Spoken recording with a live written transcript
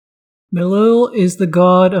Milil is the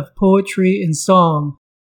god of poetry and song.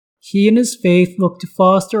 He and his faith look to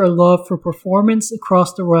foster a love for performance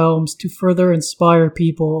across the realms to further inspire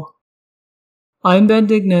people. I'm Ben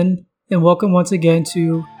Dignan, and welcome once again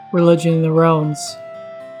to Religion in the Realms.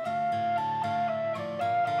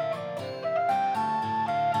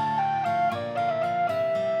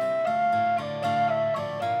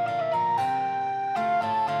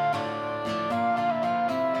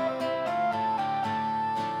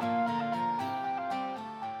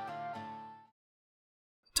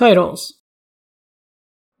 Titles.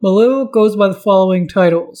 Milil goes by the following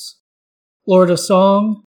titles: Lord of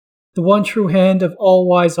Song, the one true hand of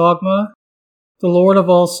all-wise Ogma, the Lord of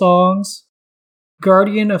all songs,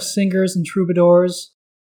 guardian of singers and troubadours,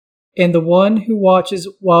 and the one who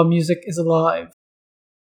watches while music is alive.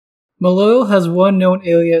 Milil has one known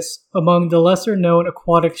alias among the lesser-known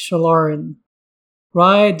aquatic Shalarin,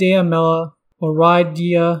 Rai Dea Mela or Rai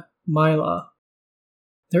Dea Mila.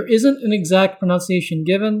 There isn't an exact pronunciation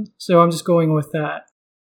given, so I'm just going with that.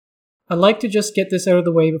 I'd like to just get this out of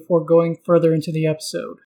the way before going further into the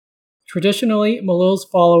episode. Traditionally, Milil's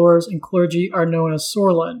followers and clergy are known as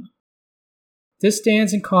Sorlin. This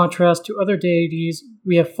stands in contrast to other deities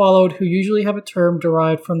we have followed who usually have a term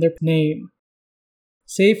derived from their name.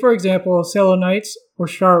 Say, for example, Selenites or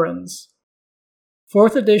Sharans.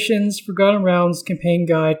 4th edition's Forgotten Realms campaign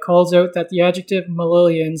guide calls out that the adjective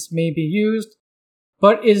Mililians may be used,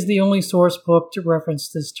 but is the only source book to reference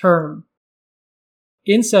this term.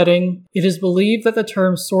 In setting, it is believed that the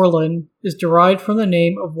term Sorlin is derived from the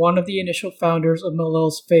name of one of the initial founders of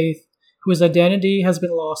Milil's faith, whose identity has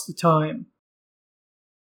been lost to time.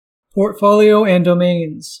 Portfolio and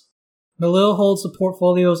domains. Milil holds the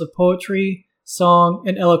portfolios of poetry, song,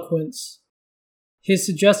 and eloquence. His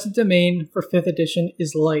suggested domain for 5th edition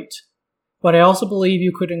is light, but I also believe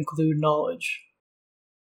you could include knowledge.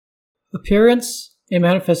 Appearance and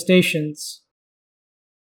manifestations.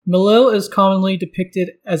 Milil is commonly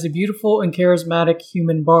depicted as a beautiful and charismatic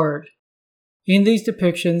human bard. In these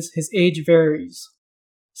depictions, his age varies.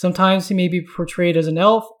 Sometimes he may be portrayed as an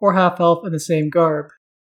elf or half-elf in the same garb.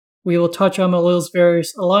 We will touch on Milil's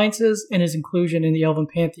various alliances and his inclusion in the Elven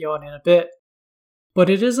Pantheon in a bit, but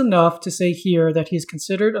it is enough to say here that he is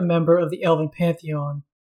considered a member of the Elven Pantheon.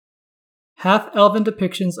 Half-elven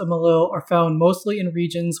depictions of Milil are found mostly in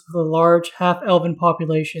regions with a large half-elven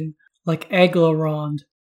population, like Aglarond.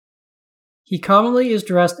 He commonly is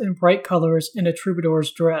dressed in bright colors in a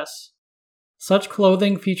troubadour's dress. Such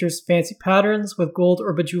clothing features fancy patterns with gold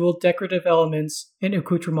or bejeweled decorative elements and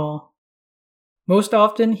accoutrement. Most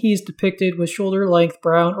often he is depicted with shoulder-length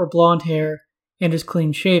brown or blonde hair and is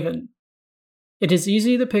clean-shaven. It is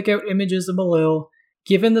easy to pick out images of Milil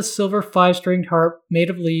given the silver 5-stringed harp made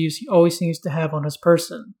of leaves he always seems to have on his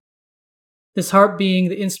person. This harp being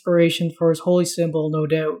the inspiration for his holy symbol, no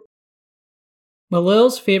doubt.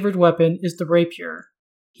 Milil's favored weapon is the rapier.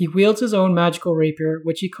 He wields his own magical rapier,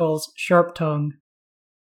 which he calls Sharp Tongue.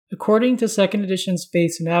 According to 2nd edition's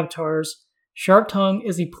Faiths and Avatars, Sharp Tongue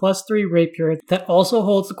is a +3 rapier that also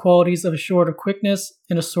holds the qualities of a sword of quickness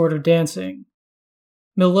and a sword of dancing.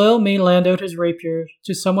 Milil may land out his rapier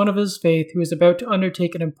to someone of his faith who is about to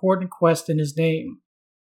undertake an important quest in his name.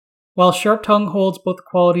 While Sharp Tongue holds both the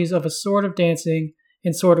qualities of a sword of dancing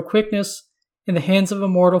and sword of quickness, in the hands of a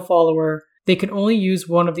mortal follower, they can only use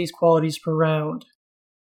one of these qualities per round.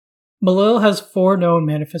 Milil has 4 known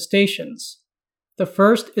manifestations. The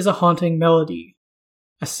first is a haunting melody.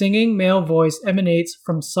 A singing male voice emanates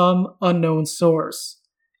from some unknown source.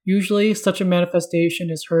 Usually, such a manifestation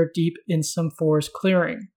is heard deep in some forest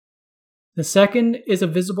clearing. The second is a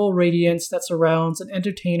visible radiance that surrounds an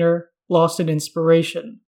entertainer lost in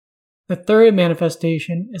inspiration. The third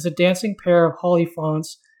manifestation is a dancing pair of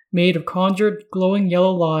holophants made of conjured glowing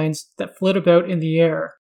yellow lines that flit about in the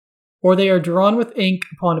air, or they are drawn with ink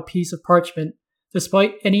upon a piece of parchment,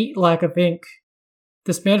 despite any lack of ink.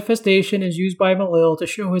 This manifestation is used by Milil to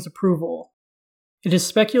show his approval. It is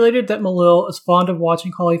speculated that Milil is fond of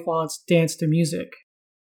watching holophants dance to music.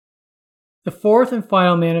 The 4th and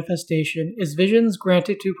final manifestation is visions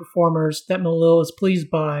granted to performers that Milil is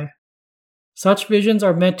pleased by. Such visions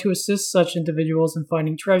are meant to assist such individuals in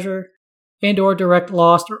finding treasure and or direct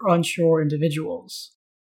lost or unsure individuals.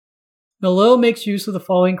 Milil makes use of the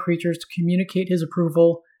following creatures to communicate his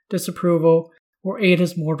approval, disapproval, or aid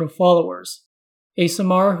his mortal followers: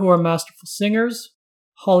 Aasimar, who are masterful singers;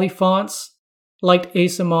 holophants, like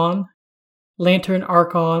Aasimon; lantern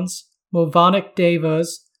archons; Movonic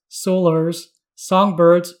devas; solars;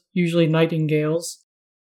 songbirds, usually nightingales;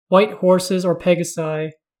 white horses or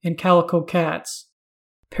pegasi; and calico cats.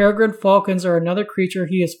 Peregrine falcons are another creature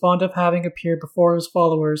he is fond of having appear before his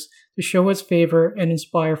followers to show his favor and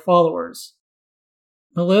inspire followers.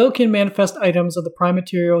 Malil can manifest items of the prime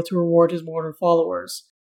material to reward his mortal followers.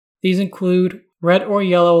 These include red or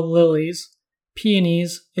yellow lilies,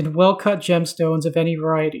 peonies, and well-cut gemstones of any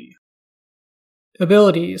variety.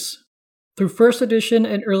 Abilities. Through 1st edition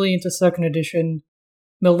and early into 2nd edition,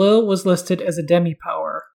 Malil was listed as a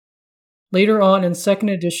demi-power. Later on in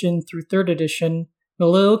 2nd edition through 3rd edition,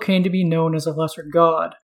 Malil came to be known as a lesser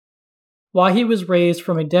god. Why he was raised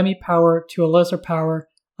from a demi-power to a lesser power,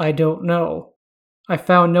 I don't know. I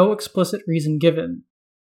found no explicit reason given,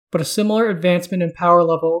 but a similar advancement in power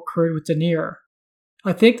level occurred with Danir.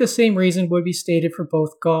 I think the same reason would be stated for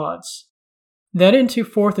both gods. Then into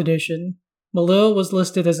 4th edition, Malil was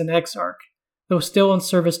listed as an exarch, though still in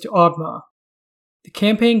service to Ogma. The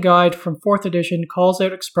campaign guide from 4th edition calls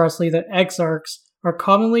out expressly that exarchs are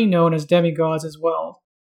commonly known as demigods as well.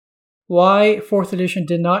 Why 4th edition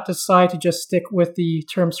did not decide to just stick with the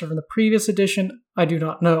terms from the previous edition, I do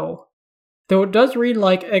not know. Though it does read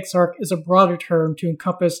like exarch is a broader term to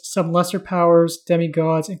encompass some lesser powers,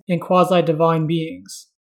 demigods, and quasi-divine beings.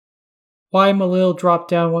 Why Malil dropped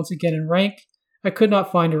down once again in rank, I could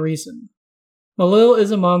not find a reason. Malil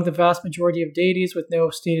is among the vast majority of deities with no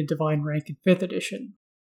stated divine rank in 5th edition.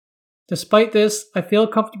 Despite this, I feel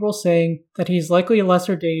comfortable saying that he is likely a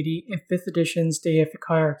lesser deity in 5th edition's deific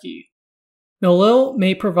hierarchy. Malil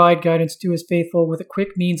may provide guidance to his faithful with a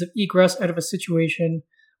quick means of egress out of a situation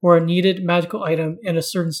or a needed magical item in a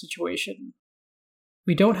certain situation.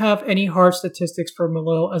 We don't have any hard statistics for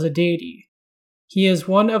Malil as a deity. He is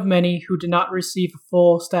one of many who did not receive a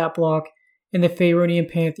full stat block in the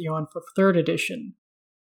Faerunian Pantheon for 3rd edition.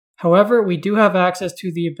 However, we do have access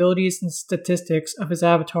to the abilities and statistics of his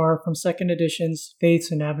avatar from 2nd edition's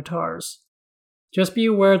Faiths and Avatars. Just be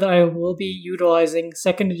aware that I will be utilizing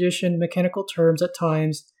 2nd edition mechanical terms at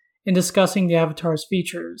times in discussing the avatar's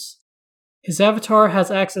features. His avatar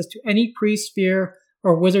has access to any priest sphere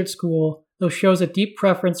or wizard school, though shows a deep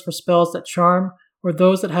preference for spells that charm or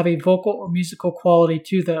those that have a vocal or musical quality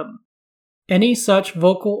to them. Any such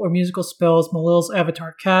vocal or musical spells Malil's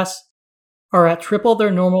avatar casts are at triple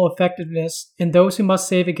their normal effectiveness, and those who must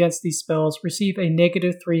save against these spells receive a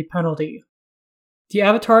 -3 penalty. The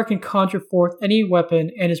avatar can conjure forth any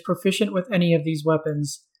weapon and is proficient with any of these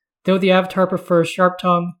weapons, though the avatar prefers Sharp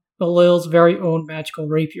Tongue, Malil's very own magical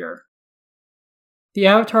rapier. The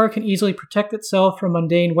avatar can easily protect itself from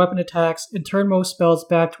mundane weapon attacks and turn most spells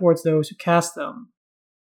back towards those who cast them.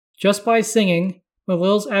 Just by singing,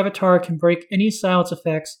 Malil's avatar can break any silence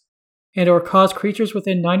effects and or cause creatures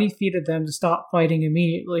within 90 feet of them to stop fighting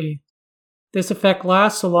immediately. This effect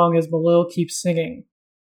lasts so long as Malil keeps singing.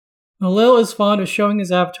 Malil is fond of showing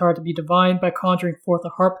his avatar to be divine by conjuring forth a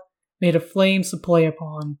harp made of flames to play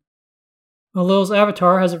upon. Malil's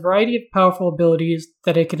avatar has a variety of powerful abilities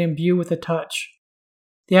that it can imbue with a touch.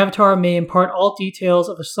 The avatar may impart all details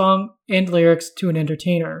of a song and lyrics to an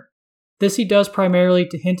entertainer. This he does primarily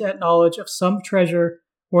to hint at knowledge of some treasure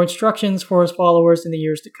or instructions for his followers in the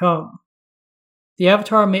years to come. The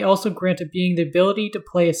avatar may also grant a being the ability to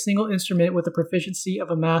play a single instrument with the proficiency of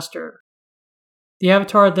a master. The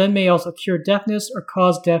avatar then may also cure deafness or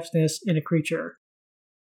cause deafness in a creature.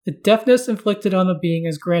 The deafness inflicted on the being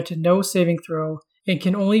is granted no saving throw and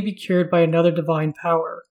can only be cured by another divine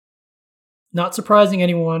power. Not surprising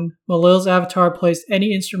anyone, Malil's avatar plays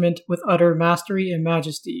any instrument with utter mastery and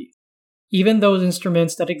majesty, even those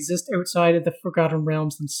instruments that exist outside of the Forgotten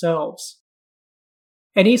Realms themselves.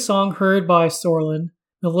 Any song heard by Sorlin,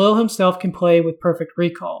 Malil himself can play with perfect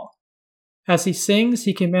recall. As he sings,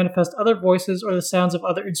 he can manifest other voices or the sounds of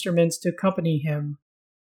other instruments to accompany him.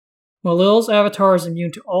 Malil's avatar is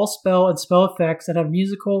immune to all spell and spell effects that have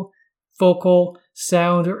musical, vocal,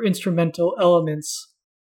 sound, or instrumental elements.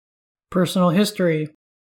 Personal history.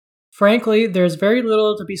 Frankly, there is very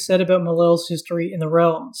little to be said about Malil's history in the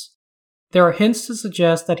realms. There are hints to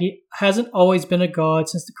suggest that he hasn't always been a god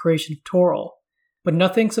since the creation of Toril, but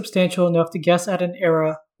nothing substantial enough to guess at an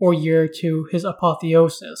era or year to his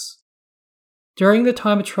apotheosis. During the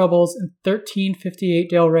time of troubles in 1358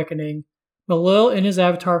 Dale Reckoning, Malil in his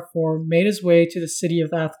avatar form made his way to the city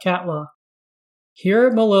of Athkatla.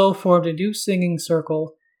 Here Malil formed a new singing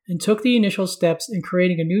circle and took the initial steps in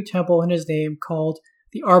creating a new temple in his name called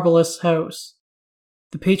the Arbalest's House.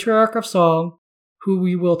 The Patriarch of Song, who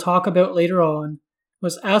we will talk about later on,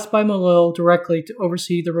 was asked by Malil directly to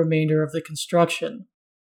oversee the remainder of the construction.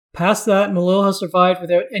 Past that, Malil has survived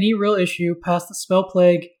without any real issue past the spell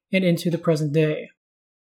plague and into the present day.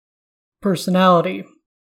 Personality.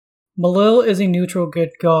 Malil is a neutral good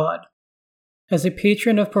god. As a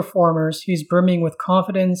patron of performers, he is brimming with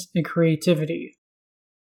confidence and creativity.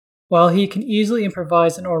 While he can easily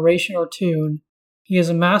improvise an oration or tune, he is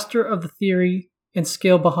a master of the theory and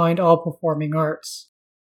skill behind all performing arts.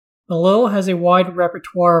 Melil has a wide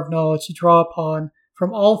repertoire of knowledge to draw upon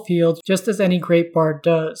from all fields, just as any great bard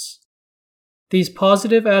does. These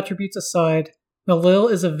positive attributes aside, Melil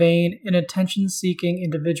is a vain and attention-seeking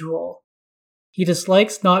individual. He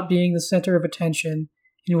dislikes not being the center of attention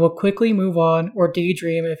and will quickly move on or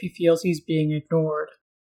daydream if he feels he's being ignored.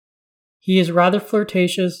 He is rather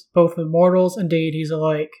flirtatious both with mortals and deities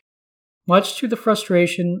alike, much to the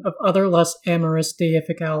frustration of other less amorous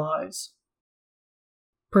deific allies.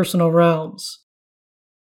 Personal realms.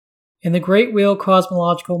 In the Great Wheel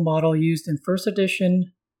cosmological model used in 1st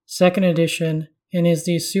edition, 2nd edition, and is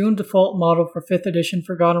the assumed default model for 5th edition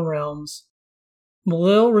Forgotten Realms,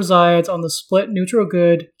 Melil resides on the split neutral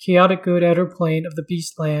good, chaotic good outer plane of the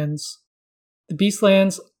Beastlands. The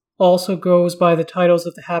Beastlands also goes by the titles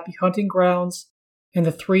of the Happy Hunting Grounds and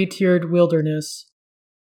the Three-Tiered Wilderness.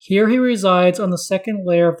 Here he resides on the second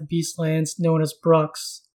layer of the Beastlands known as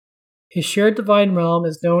Brux. His shared divine realm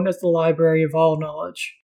is known as the Library of All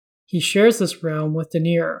Knowledge. He shares this realm with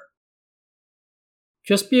Danir.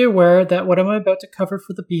 Just be aware that what I'm about to cover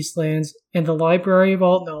for the Beastlands and the Library of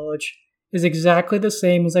All Knowledge is exactly the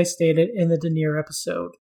same as I stated in the Danir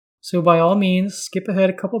episode, so by all means skip ahead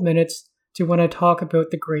a couple minutes to when I talk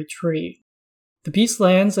about the Great Tree. The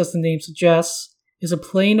Beastlands, as the name suggests, is a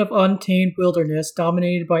plain of untamed wilderness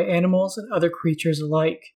dominated by animals and other creatures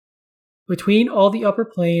alike. Between all the upper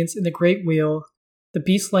plains in the Great Wheel, the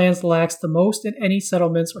Beastlands lacks the most in any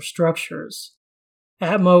settlements or structures.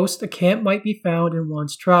 At most, a camp might be found in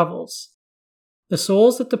one's travels. The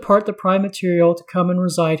souls that depart the prime material to come and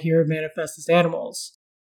reside here manifest as animals,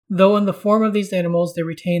 though in the form of these animals they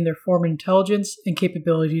retain their former intelligence and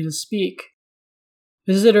capability to speak.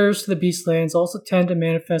 Visitors to the Beastlands also tend to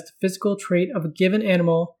manifest a physical trait of a given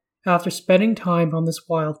animal after spending time on this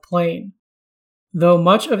wild plain, though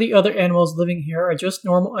much of the other animals living here are just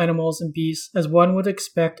normal animals and beasts as one would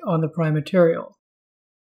expect on the prime material.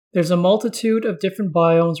 There's a multitude of different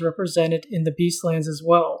biomes represented in the Beastlands as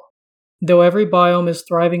well, though every biome is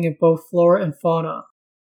thriving in both flora and fauna.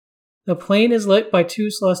 The plain is lit by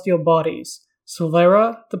two celestial bodies,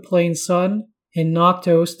 Solera, the plane's sun, and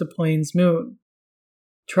Noctos, the plane's moon.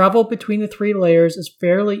 Travel between the three layers is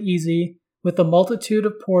fairly easy, with a multitude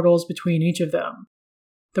of portals between each of them.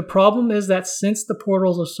 The problem is that since the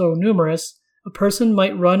portals are so numerous, a person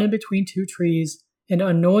might run in between two trees and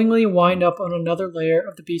unknowingly wind up on another layer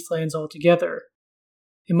of the Beastlands altogether.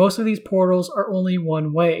 And most of these portals are only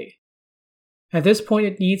one way. At this point,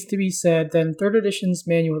 it needs to be said that in 3rd edition's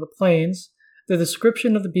Manual of the Plains, the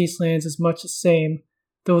description of the Beastlands is much the same,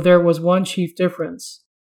 though there was one chief difference.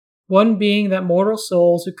 One being that mortal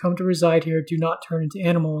souls who come to reside here do not turn into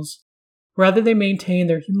animals. Rather, they maintain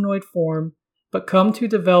their humanoid form, but come to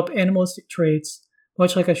develop animalistic traits,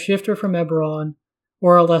 much like a shifter from Eberron,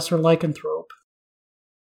 or a lesser lycanthrope.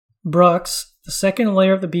 Brux, the second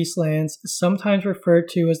layer of the Beastlands, is sometimes referred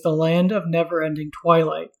to as the Land of Never-Ending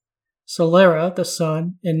Twilight. Solera, the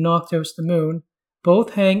sun, and Noctos, the moon,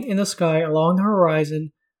 both hang in the sky along the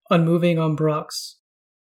horizon, unmoving on Brux.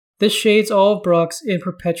 This shades all of Brux in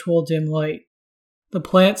perpetual dim light. The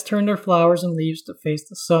plants turn their flowers and leaves to face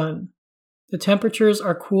the sun. The temperatures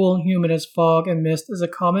are cool and humid as fog and mist is a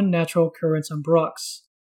common natural occurrence on Brux.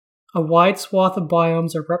 A wide swath of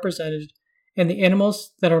biomes are represented, and the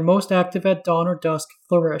animals that are most active at dawn or dusk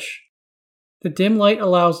flourish. The dim light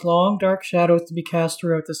allows long, dark shadows to be cast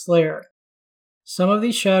throughout this layer. Some of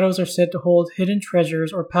these shadows are said to hold hidden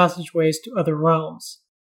treasures or passageways to other realms,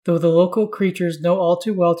 though the local creatures know all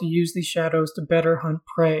too well to use these shadows to better hunt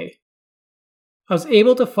prey. I was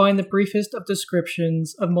able to find the briefest of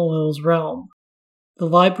descriptions of Melil's realm. The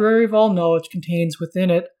Library of All Knowledge contains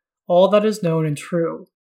within it all that is known and true.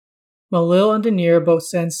 Melil and Danir both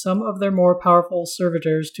send some of their more powerful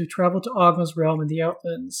servitors to travel to Ogma's realm in the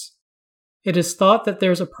Outlands. It is thought that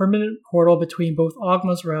there is a permanent portal between both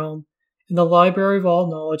Ogma's realm and the Library of All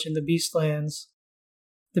Knowledge in the Beastlands.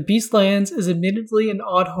 The Beastlands is admittedly an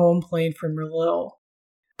odd home plane for Melil,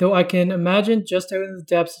 though I can imagine just out in the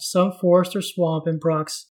depths of some forest or swamp in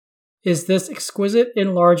Brux is this exquisite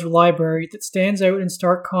and large library that stands out in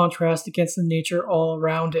stark contrast against the nature all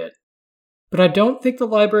around it. But I don't think the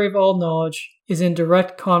Library of All Knowledge is in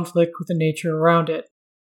direct conflict with the nature around it.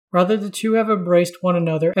 Rather, the two have embraced one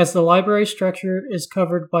another as the library structure is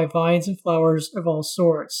covered by vines and flowers of all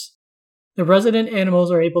sorts. The resident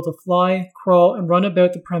animals are able to fly, crawl, and run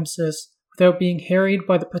about the premises without being harried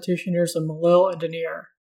by the petitioners of Melil and Danir.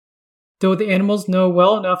 though the animals know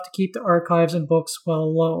well enough to keep the archives and books well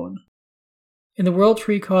alone. In the World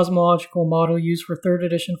Tree cosmological model used for 3rd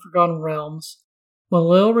edition Forgotten Realms,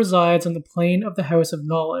 Malil resides on the plane of the House of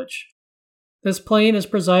Knowledge. This plane is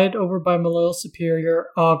presided over by Malil's superior,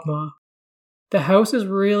 Ogma. The house is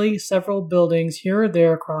really several buildings here or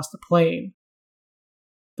there across the plane.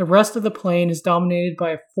 The rest of the plane is dominated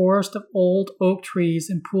by a forest of old oak trees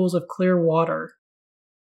and pools of clear water.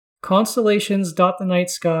 Constellations dot the night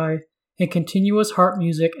sky, and continuous harp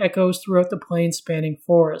music echoes throughout the plane-spanning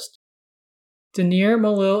forest. Danir,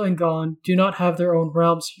 Malil, and Gon do not have their own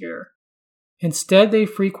realms here. Instead, they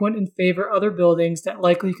frequent and favor other buildings that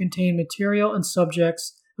likely contain material and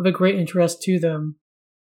subjects of a great interest to them.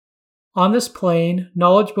 On this plane,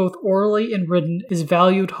 knowledge both orally and written is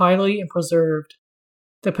valued highly and preserved.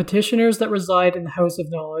 The petitioners that reside in the House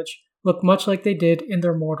of Knowledge look much like they did in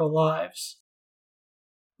their mortal lives.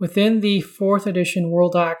 Within the 4th edition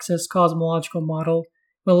World Axis cosmological model,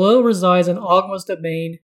 Malil resides in Ogma's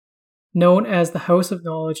domain, known as the House of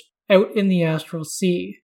Knowledge, out in the astral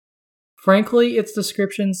sea. Frankly, its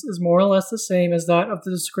descriptions is more or less the same as that of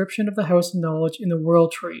the description of the House of Knowledge in the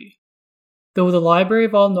World Tree, though the Library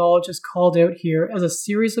of All Knowledge is called out here as a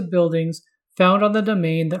series of buildings found on the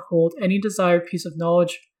domain that hold any desired piece of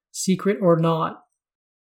knowledge, secret or not.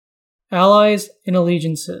 Allies and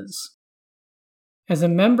allegiances. As a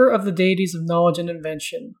member of the deities of knowledge and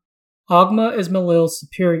invention, Ogma is Malil's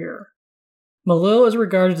superior. Malil is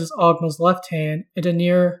regarded as Ogma's left hand and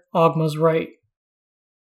Danir Ogma's right.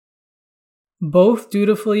 Both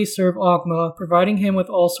dutifully serve Ogma, providing him with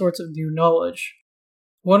all sorts of new knowledge.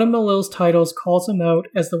 One of Malil's titles calls him out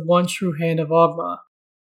as the one true hand of Ogma.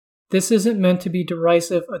 This isn't meant to be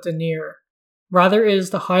derisive of Danir. Rather, it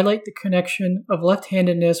is to highlight the connection of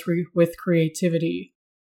left-handedness with creativity.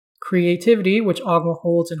 Creativity which Ogma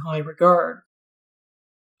holds in high regard.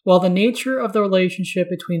 While the nature of the relationship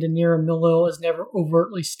between Danir and Malil is never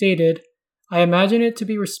overtly stated, I imagine it to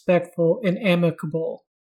be respectful and amicable.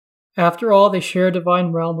 After all, they share a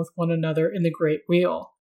divine realm with one another in the Great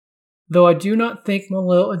Wheel. Though I do not think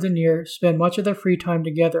Malil and Danir spend much of their free time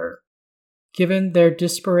together, given their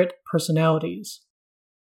disparate personalities.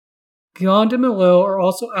 Gond and Malil are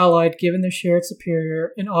also allied given their shared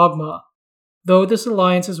superior in Ogma, though this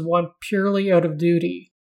alliance is one purely out of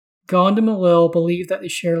duty. Gond and Malil believe that they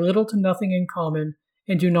share little to nothing in common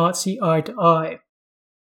and do not see eye to eye.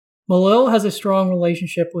 Malil has a strong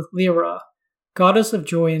relationship with Lyra, goddess of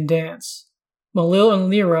joy and dance. Malil and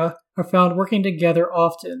Lyra are found working together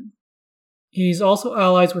often. He's also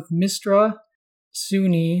allies with Mistra,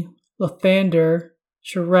 Suni, Lathander,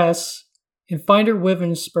 Sharess, and Finder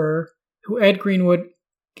Wyvernspur, who Ed Greenwood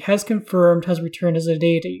has confirmed has returned as a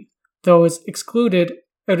deity, though is excluded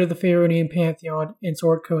out of the Faeronian Pantheon in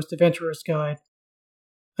Sword Coast Adventurer's Guide.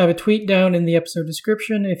 I have a tweet down in the episode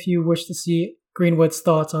description if you wish to see Greenwood's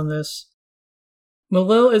thoughts on this.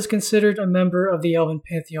 Malil is considered a member of the Elven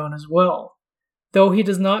Pantheon as well, though he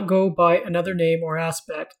does not go by another name or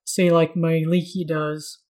aspect, say like Mailiki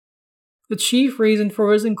does. The chief reason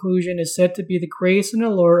for his inclusion is said to be the grace and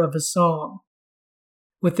allure of his song.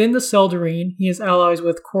 Within the Seldarine, he is allies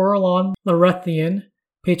with Corellon Larethian,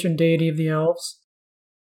 patron deity of the elves,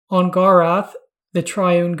 Ongarath, the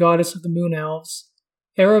triune goddess of the moon elves,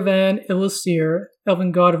 Erevan Ilisir,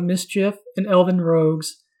 elven god of mischief and elven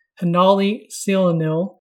rogues, Hanali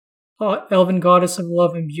Selenil, elven goddess of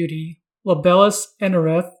love and beauty, Labellus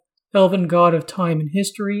Enereth, elven god of time and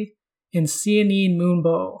history, and Sianine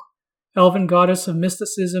Moonbow, elven goddess of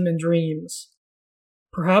mysticism and dreams.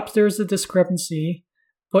 Perhaps there is a discrepancy,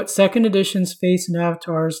 but 2nd edition's Fates and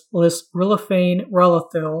Avatars lists Rillifain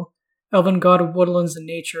Ralathil, elven god of woodlands and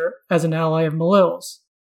nature, as an ally of Malil's.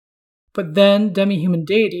 But then Demi-Human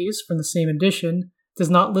Deities, from the same edition, does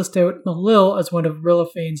not list out Malil as one of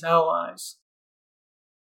Rillifain's allies.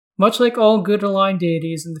 Much like all good aligned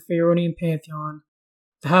deities in the Faeronian Pantheon,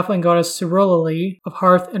 the halfling goddess Cirillali of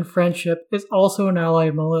Hearth and Friendship is also an ally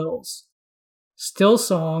of Malil's.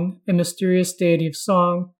 Stillsong, a mysterious deity of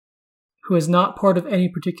song, who is not part of any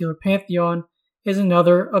particular pantheon, is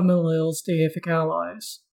another of Malil's deific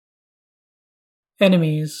allies.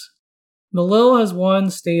 Enemies. Malil has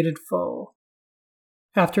one stated foe.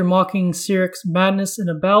 After mocking Siric's madness in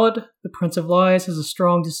a ballad, the Prince of Lies has a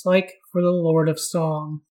strong dislike for the Lord of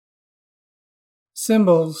Song.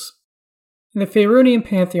 Symbols. In the Faeronian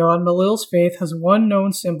Pantheon, Malil's faith has one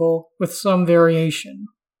known symbol with some variation.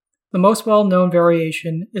 The most well-known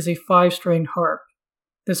variation is a 5-stringed harp.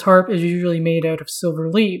 This harp is usually made out of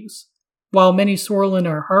silver leaves. While many Sorlin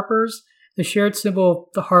are harpers, the shared symbol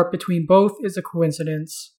of the harp between both is a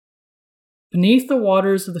coincidence. Beneath the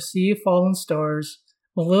waters of the Sea of Fallen Stars,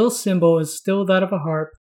 Malil's symbol is still that of a harp,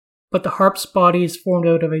 but the harp's body is formed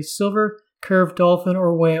out of a silver curved dolphin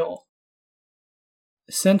or whale.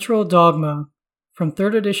 Central dogma from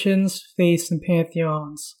 3rd edition's Faiths and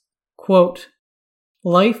Pantheons. Quote,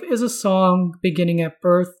 "Life is a song beginning at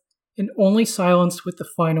birth and only silenced with the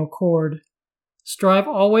final chord. Strive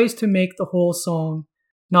always to make the whole song,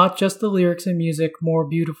 not just the lyrics and music, more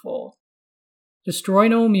beautiful. Destroy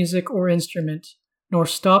no music or instrument, nor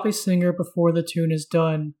stop a singer before the tune is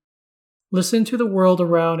done. Listen to the world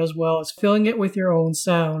around as well as filling it with your own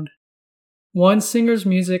sound. One singer's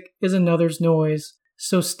music is another's noise,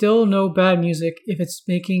 so still no bad music if its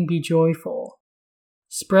making be joyful.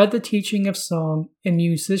 Spread the teaching of song and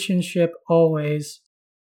musicianship always.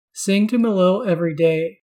 Sing to Malil every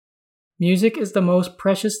day. Music is the most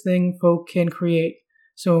precious thing folk can create,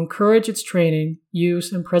 so encourage its training,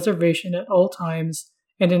 use, and preservation at all times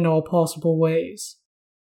and in all possible ways.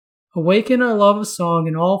 Awaken a love of song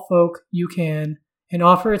in all folk you can, and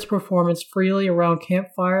offer its performance freely around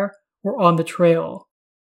campfire or on the trail.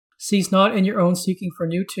 Cease not in your own seeking for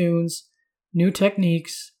new tunes, new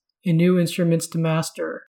techniques, and new instruments to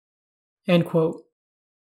master." End quote.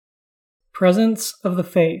 Presence of the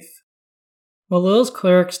Faith. Malil's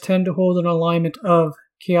clerics tend to hold an alignment of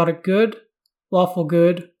chaotic good, lawful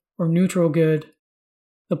good, or neutral good.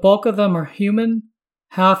 The bulk of them are human,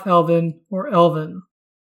 half-elven, or elven.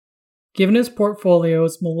 Given his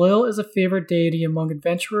portfolios, Malil is a favorite deity among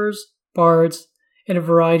adventurers, bards, and a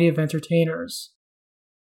variety of entertainers.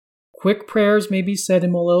 Quick prayers may be said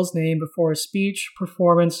in Malil's name before a speech,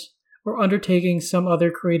 performance, or undertaking some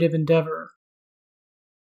other creative endeavor.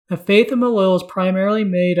 The faith of Malil is primarily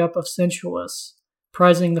made up of sensualists,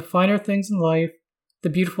 prizing the finer things in life, the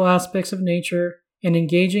beautiful aspects of nature, and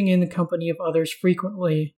engaging in the company of others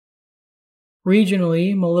frequently.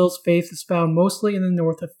 Regionally, Malil's faith is found mostly in the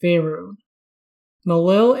north of Faerun.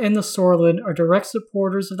 Malil and the Sorlin are direct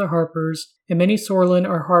supporters of the Harpers, and many Sorlin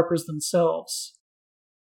are Harpers themselves.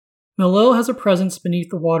 Malil has a presence beneath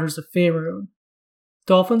the waters of Faerun.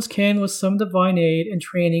 Dolphins can, with some divine aid and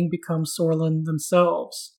training, become Sorlin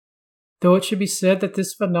themselves, though it should be said that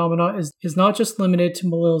this phenomena is not just limited to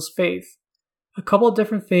Malil's faith. A couple of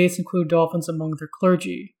different faiths include dolphins among their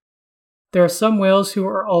clergy. There are some whales who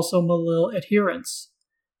are also Malil adherents.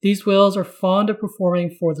 These whales are fond of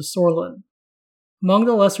performing for the Sorlin. Among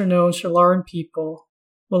the lesser-known Shalaran people,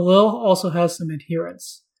 Malil also has some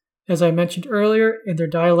adherents. As I mentioned earlier, in their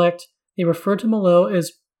dialect, they refer to Malil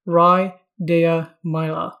as Rai Dea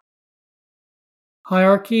Mila.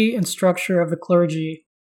 Hierarchy and structure of the clergy.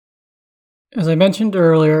 As I mentioned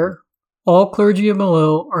earlier, all clergy of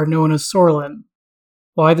Malil are known as Sorlin.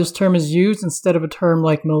 Why this term is used instead of a term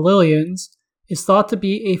like Malilians is thought to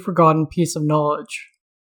be a forgotten piece of knowledge.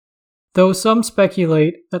 Though some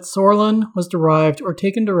speculate that Sorlin was derived or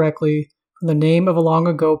taken directly from the name of a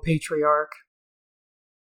long-ago patriarch.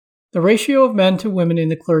 The ratio of men to women in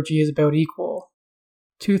the clergy is about equal.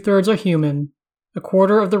 2/3 are human,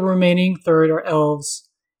 1/4 of the remaining third are elves,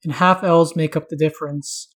 and half-elves make up the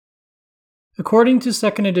difference. According to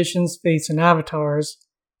 2nd edition's Faiths and Avatars,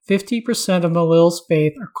 50% of Malil's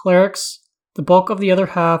faith are clerics, the bulk of the other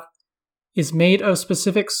half is made of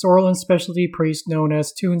specific Sorlin specialty priests known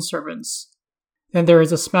as tune servants. Then there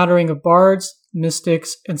is a smattering of bards,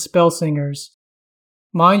 mystics, and spell singers.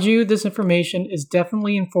 Mind you, this information is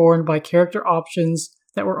definitely informed by character options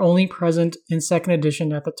that were only present in 2nd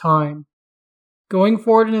edition at the time. Going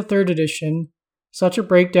forward in the 3rd edition, such a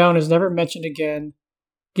breakdown is never mentioned again,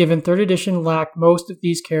 given 3rd edition lacked most of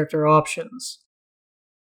these character options.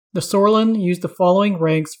 The Sorlin used the following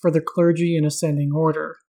ranks for their clergy in ascending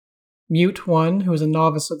order. Mute 1, who is a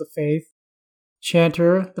novice of the faith.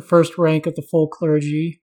 Chanter, the first rank of the full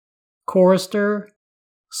clergy. Chorister,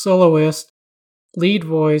 soloist, lead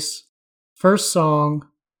voice, first song,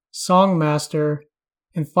 songmaster,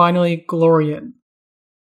 and finally Glorian.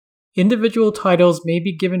 Individual titles may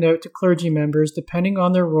be given out to clergy members depending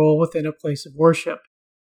on their role within a place of worship.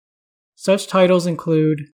 Such titles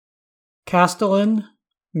include Castellan,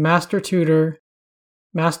 Master Tutor,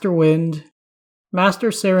 Master Wind, Master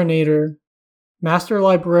Serenader, Master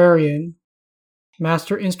Librarian,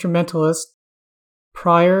 Master Instrumentalist,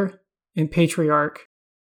 Prior, and Patriarch.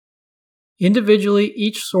 Individually,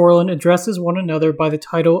 each Sorlin addresses one another by the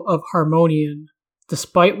title of Harmonian,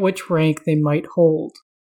 despite which rank they might hold.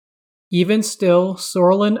 Even still,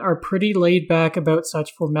 Sorlin are pretty laid back about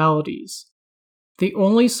such formalities. The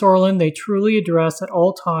only Sorlin they truly address at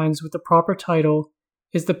all times with the proper title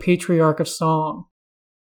is the Patriarch of Song.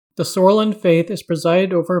 The Sorlin faith is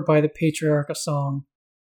presided over by the Patriarch of Song.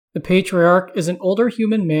 The Patriarch is an older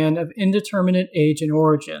human man of indeterminate age and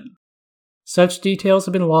origin. Such details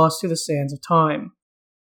have been lost to the sands of time.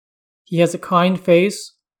 He has a kind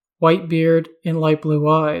face, white beard, and light blue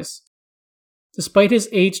eyes. Despite his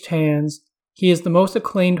aged hands, he is the most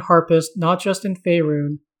acclaimed harpist not just in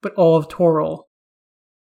Faerun, but all of Toril.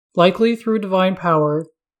 Likely through divine power,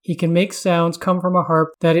 he can make sounds come from a harp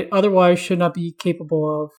that it otherwise should not be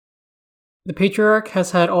capable of. The Patriarch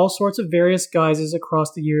has had all sorts of various guises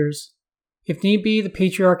across the years. If need be, the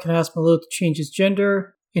Patriarch can ask Melil to change his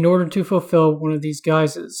gender in order to fulfill one of these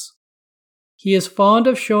guises. He is fond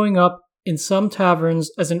of showing up in some taverns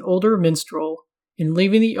as an older minstrel and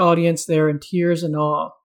leaving the audience there in tears and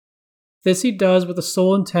awe. This he does with the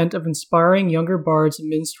sole intent of inspiring younger bards and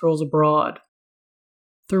minstrels abroad.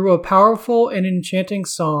 Through a powerful and enchanting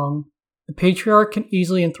song, the Patriarch can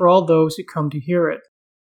easily enthrall those who come to hear it.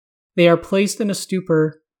 They are placed in a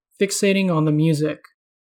stupor, fixating on the music.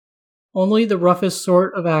 Only the roughest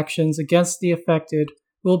sort of actions against the affected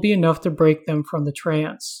will be enough to break them from the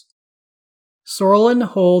trance. Sorlin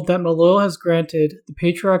hold that Melil has granted the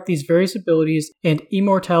Patriarch these various abilities and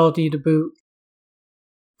immortality to boot.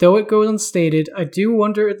 Though it goes unstated, I do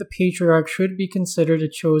wonder if the Patriarch should be considered a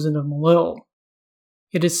chosen of Melil.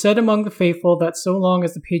 It is said among the faithful that so long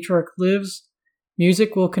as the Patriarch lives,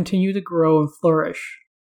 music will continue to grow and flourish.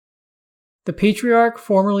 The Patriarch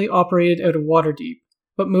formerly operated out of Waterdeep,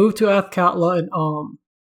 but moved to Athkatla and Amn.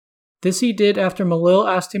 This he did after Melil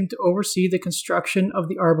asked him to oversee the construction of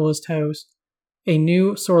the Arbalest House, a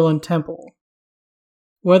new Sorlin temple.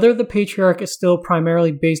 Whether the Patriarch is still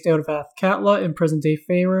primarily based out of Athkatla in present-day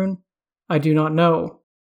Faerun, I do not know.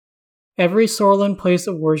 Every Sorlin place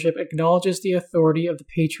of worship acknowledges the authority of the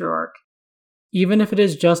Patriarch, even if it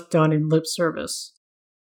is just done in lip service.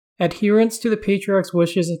 Adherence to the Patriarch's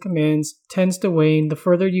wishes and commands tends to wane the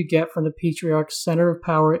further you get from the Patriarch's center of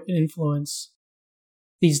power and influence.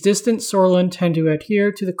 These distant Sorlin tend to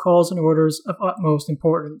adhere to the calls and orders of utmost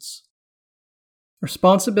importance.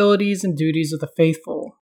 Responsibilities and duties of the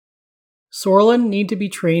faithful. Sorlin need to be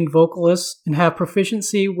trained vocalists and have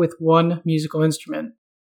proficiency with one musical instrument.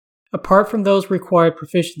 Apart from those required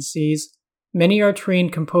proficiencies, many are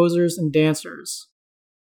trained composers and dancers.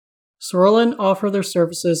 Sorlin offer their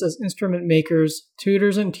services as instrument makers,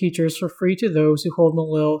 tutors, and teachers for free to those who hold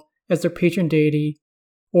Melil as their patron deity,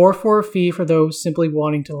 or for a fee for those simply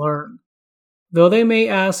wanting to learn. Though they may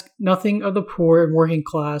ask nothing of the poor and working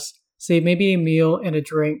class, save maybe a meal and a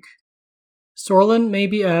drink. Sorlin may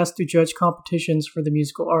be asked to judge competitions for the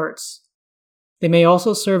musical arts. They may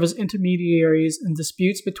also serve as intermediaries in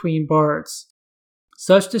disputes between bards.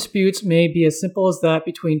 Such disputes may be as simple as that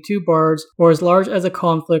between two bards or as large as a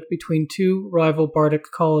conflict between two rival bardic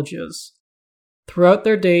colleges. Throughout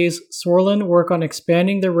their days, Sorlin work on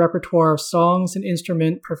expanding their repertoire of songs and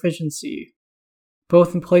instrument proficiency,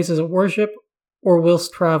 both in places of worship or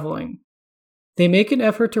whilst traveling. They make an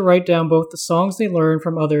effort to write down both the songs they learn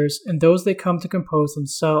from others and those they come to compose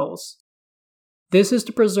themselves. This is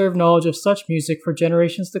to preserve knowledge of such music for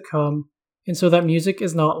generations to come, and so that music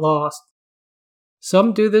is not lost.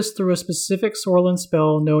 Some do this through a specific Sorlin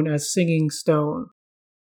spell known as Singing Stone.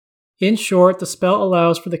 In short, the spell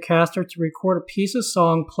allows for the caster to record a piece of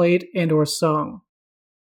song played and or sung.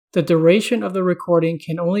 The duration of the recording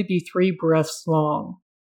can only be 3 breaths long.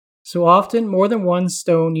 So often, more than one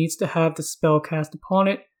stone needs to have the spell cast upon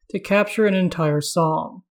it to capture an entire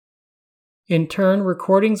song. In turn,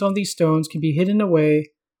 recordings on these stones can be hidden away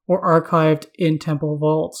or archived in temple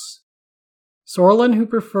vaults. Sorlin who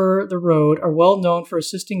prefer the road are well known for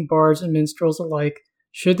assisting bards and minstrels alike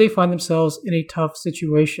should they find themselves in a tough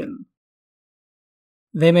situation.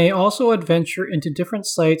 They may also adventure into different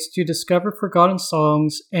sites to discover forgotten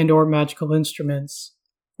songs and or magical instruments,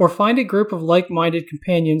 or find a group of like-minded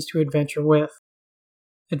companions to adventure with.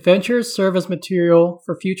 Adventures serve as material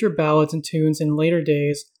for future ballads and tunes in later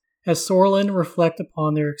days as Sorlin reflect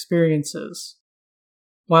upon their experiences.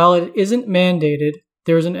 While it isn't mandated,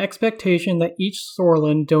 there is an expectation that each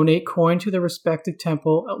Sorlin donate coin to their respective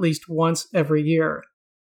temple at least once every year.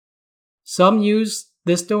 Some use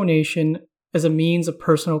this donation as a means of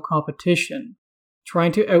personal competition,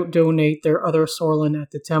 trying to outdonate their other Sorlin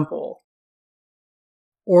at the temple.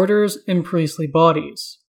 Orders and priestly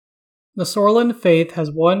bodies. The Sorlin faith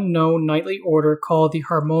has one known knightly order called the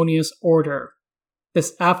Harmonious Order.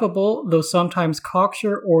 This affable, though sometimes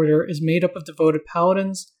cocksure order is made up of devoted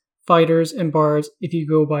paladins, fighters, and bards if you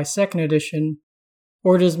go by 2nd edition,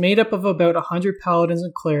 or it is made up of about 100 paladins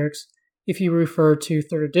and clerics if you refer to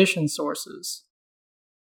 3rd edition sources.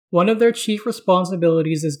 One of their chief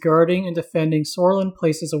responsibilities is guarding and defending Sorlin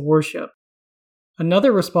places of worship.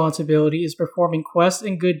 Another responsibility is performing quests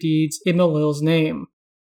and good deeds in Melil's name.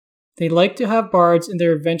 They like to have bards in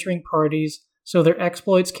their adventuring parties so their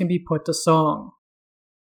exploits can be put to song.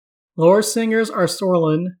 Lore singers are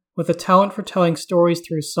Sorlin with a talent for telling stories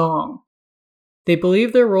through song. They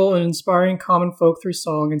believe their role in inspiring common folk through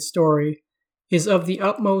song and story is of the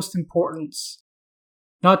utmost importance,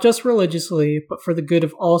 not just religiously, but for the good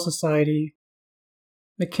of all society.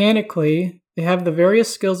 Mechanically, they have the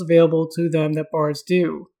various skills available to them that bards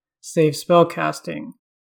do, save spellcasting.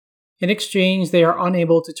 In exchange, they are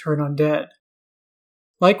unable to turn undead.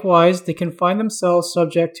 Likewise, they can find themselves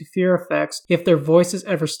subject to fear effects if their voice is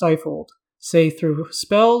ever stifled, say through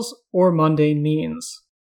spells or mundane means.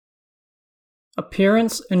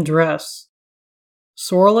 Appearance and dress.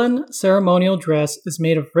 Sorlin ceremonial dress is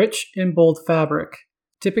made of rich and bold fabric,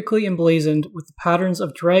 typically emblazoned with the patterns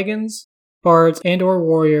of dragons, bards, and/or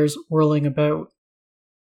warriors whirling about.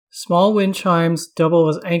 Small wind chimes double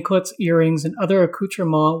as anklets, earrings, and other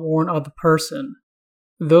accoutrements worn on the person,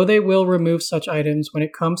 though they will remove such items when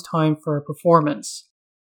it comes time for a performance.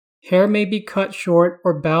 Hair may be cut short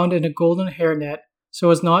or bound in a golden hairnet so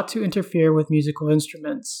as not to interfere with musical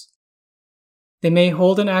instruments. They may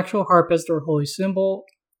hold an actual harp as their holy symbol,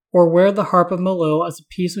 or wear the harp of Malil as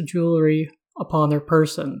a piece of jewelry upon their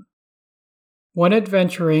person. When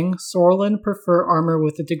adventuring, Sorlin prefer armor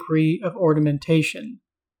with a degree of ornamentation.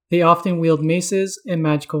 They often wield maces and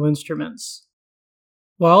magical instruments.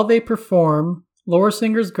 While they perform, lore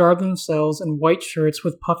singers garb themselves in white shirts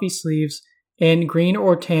with puffy sleeves and green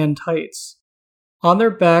or tan tights. On their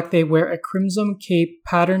back they wear a crimson cape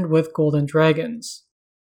patterned with golden dragons.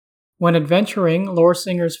 When adventuring, lore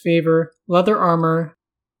singers favor leather armor,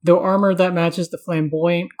 though armor that matches the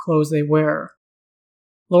flamboyant clothes they wear.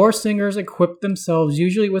 Lore singers equip themselves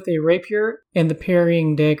usually with a rapier and the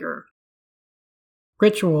parrying dagger.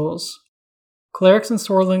 Rituals. Clerics and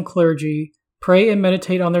Sorlin clergy pray and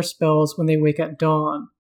meditate on their spells when they wake at dawn.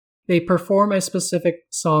 They perform a specific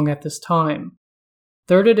song at this time.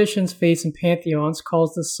 3rd edition's Fates and Pantheons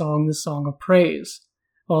calls this song the Song of Praise,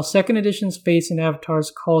 while 2nd edition's Fates and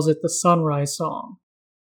Avatars calls it the Sunrise Song.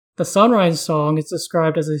 The Sunrise Song is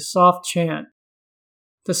described as a soft chant.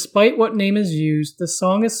 Despite what name is used, the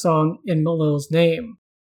song is sung in Malil's name.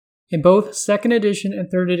 In both 2nd edition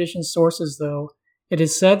and 3rd edition sources, though, it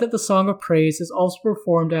is said that the Song of Praise is also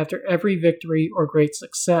performed after every victory or great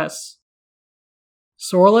success.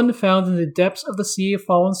 Sorlin, found in the depths of the Sea of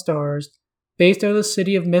Fallen Stars, based out of the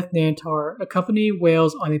city of Myth-Nantar, accompany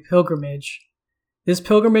whales on a pilgrimage. This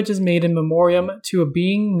pilgrimage is made in memoriam to a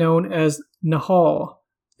being known as Nahal,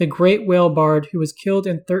 the great whale bard who was killed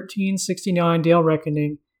in 1369 Dale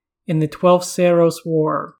Reckoning in the 12th Saros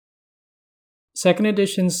War. 2nd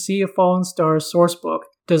edition's Sea of Fallen Stars sourcebook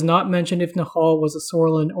does not mention if Nahal was a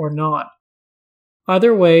Sorlin or not.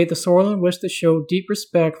 Either way, the Sorlin wish to show deep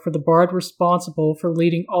respect for the bard responsible for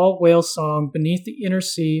leading all whale song beneath the inner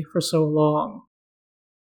sea for so long.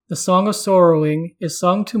 The Song of Sorrowing is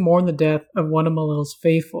sung to mourn the death of one of Malil's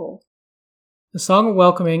faithful. The Song of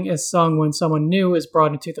Welcoming is sung when someone new is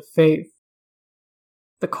brought into the faith.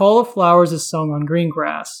 The Call of Flowers is sung on green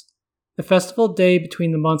grass, the festival day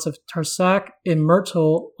between the months of Tarsak and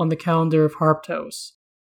Myrtle on the calendar of Harptos.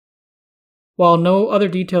 While no other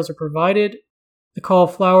details are provided, the Call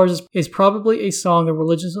of Flowers is probably a song of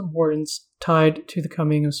religious importance tied to the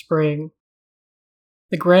coming of spring.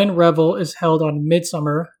 The Grand Revel is held on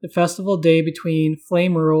Midsummer, the festival day between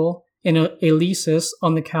Flamerule and Alesis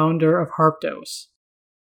on the calendar of Harptos.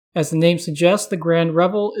 As the name suggests, the Grand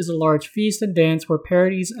Revel is a large feast and dance where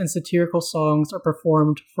parodies and satirical songs are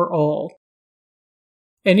performed for all.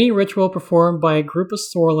 Any ritual performed by a group of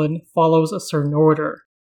Sorlin follows a certain order.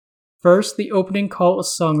 First, the opening call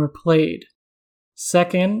is sung or played.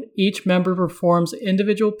 Second, each member performs an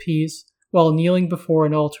individual piece while kneeling before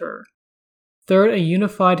an altar. Third, a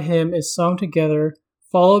unified hymn is sung together,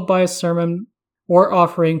 followed by a sermon or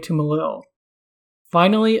offering to Malil.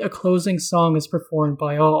 Finally, a closing song is performed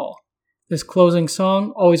by all. This closing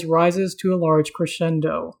song always rises to a large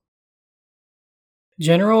crescendo.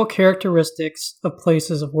 General characteristics of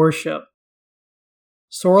places of worship.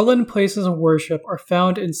 Sorlin places of worship are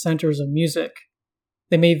found in centers of music.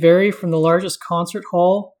 They may vary from the largest concert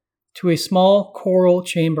hall to a small choral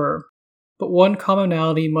chamber, but one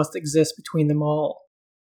commonality must exist between them all: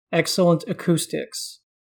 excellent acoustics.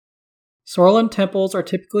 Sorlin temples are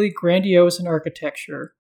typically grandiose in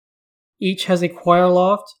architecture. Each has a choir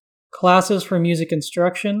loft, classes for music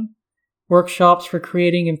instruction, workshops for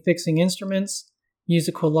creating and fixing instruments,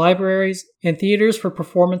 musical libraries, and theaters for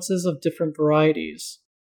performances of different varieties.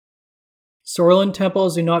 Sorlin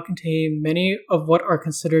temples do not contain many of what are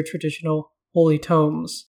considered traditional holy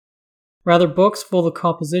tomes. Rather, books full of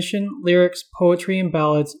composition, lyrics, poetry, and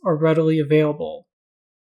ballads are readily available.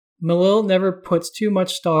 Millil never puts too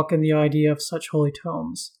much stock in the idea of such holy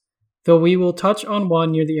tomes, though we will touch on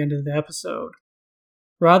one near the end of the episode.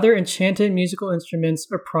 Rather, enchanted musical instruments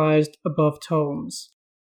are prized above tomes.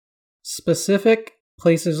 Specific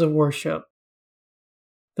places of worship.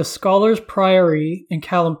 The Scholars' Priory in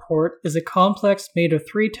Calimport is a complex made of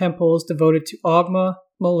 3 temples devoted to Ogma,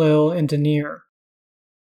 Millil, and Danir.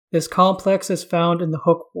 This complex is found in the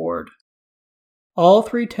Hook Ward. All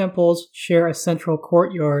 3 temples share a central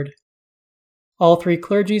courtyard. All 3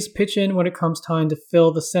 clergies pitch in when it comes time to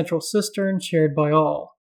fill the central cistern shared by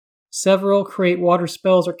all. Several create water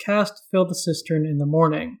spells or cast to fill the cistern in the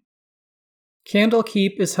morning.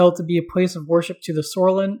 Candlekeep is held to be a place of worship to the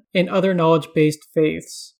Sorlin and other knowledge-based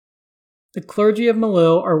faiths. The clergy of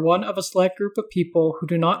Millil are one of a select group of people who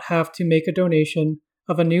do not have to make a donation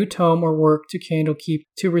of a new tome or work to Candlekeep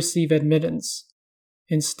to receive admittance.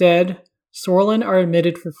 Instead, Sorlin are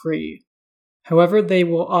admitted for free. However, they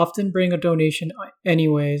will often bring a donation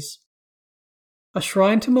anyways. A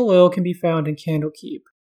shrine to Millil can be found in Candlekeep.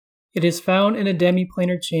 It is found in a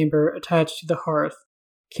demi-planar chamber attached to the hearth,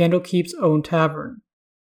 Candlekeep's own tavern.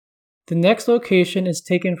 The next location is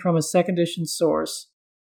taken from a 2nd edition source,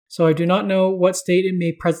 so I do not know what state it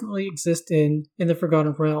may presently exist in the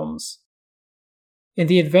Forgotten Realms. In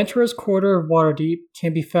the Adventurer's Quarter of Waterdeep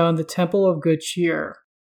can be found the Temple of Good Cheer.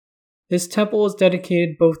 This temple is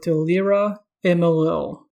dedicated both to Lyra and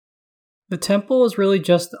Millil. The temple is really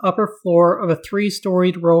just the upper floor of a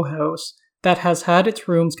 3-storied row house that has had its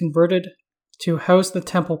rooms converted to house the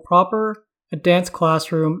temple proper, a dance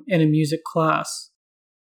classroom, and a music class.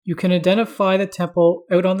 You can identify the temple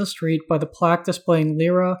out on the street by the plaque displaying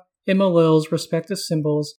Lyra and Millil's respective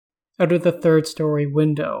symbols out of the 3rd-story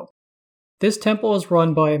window. This temple is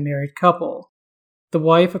run by a married couple, the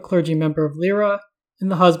wife a clergy member of Lyra, and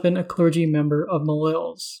the husband a clergy member of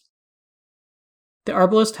Millil's. The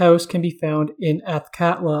Arbalest House can be found in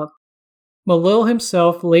Athkatla. Millil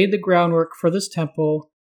himself laid the groundwork for this temple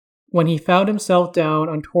when he found himself down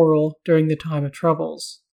on Toril during the time of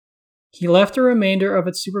troubles. He left the remainder of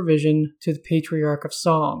its supervision to the Patriarch of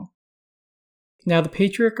Song. Now, the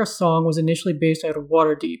Patriarch of Song was initially based out of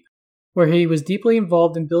Waterdeep, where he was deeply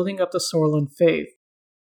involved in building up the Sorlin faith.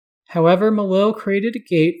 However, Millil created a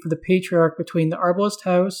gate for the Patriarch between the Arbalest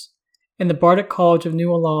House and the Bardic College of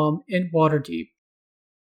New Alam in Waterdeep.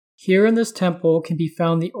 Here in this temple can be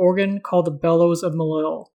found the organ called the Bellows of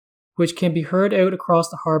Millil, which can be heard out across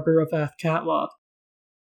the harbor of Athkatla.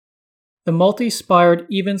 The multi-spired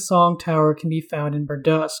Evensong Tower can be found in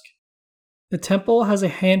Bardusk. The temple has a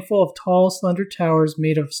handful of tall, slender towers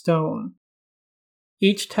made of stone.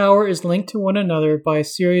 Each tower is linked to one another by a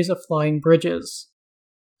series of flying bridges.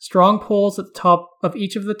 Strong poles at the top of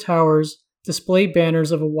each of the towers display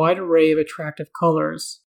banners of a wide array of attractive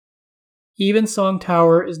colors. Evensong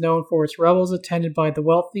Tower is known for its revels attended by the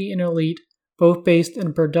wealthy and elite, both based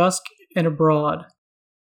in Bardusk and abroad.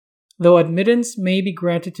 Though admittance may be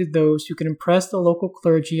granted to those who can impress the local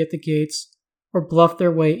clergy at the gates or bluff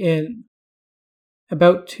their way in.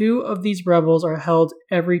 About 2 of these revels are held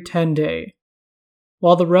every 10-day.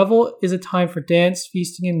 While the revel is a time for dance,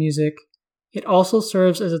 feasting, and music, it also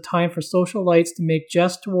serves as a time for socialites to make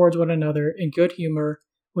jests towards one another in good humor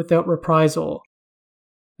without reprisal.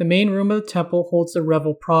 The main room of the temple holds the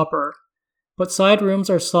revel proper, but side rooms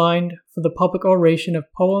are assigned for the public oration of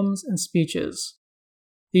poems and speeches.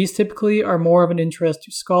 These typically are more of an interest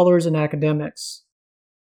to scholars and academics.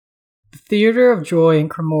 The Theatre of Joy in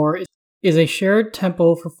Cremor is a shared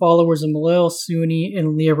temple for followers of Millil, Suni,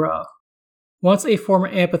 and Lyra. Once a former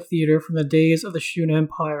amphitheatre from the days of the Shuna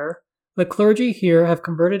Empire, the clergy here have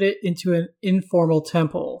converted it into an informal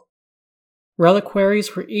temple. Reliquaries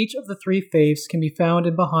for each of the 3 faiths can be found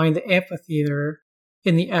in behind the amphitheatre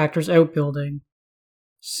in the Actors' Outbuilding.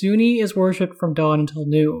 Suni is worshipped from dawn until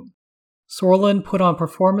noon. Sorlin put on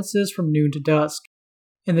performances from noon to dusk,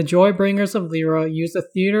 and the Joybringers of Lyra use the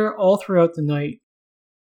theatre all throughout the night.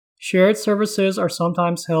 Shared services are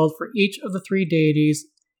sometimes held for each of the 3 deities,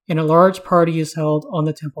 and a large party is held on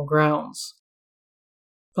the temple grounds.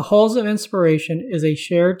 The Halls of Inspiration is a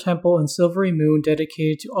shared temple in Silvery Moon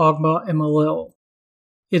dedicated to Ogma and Millil.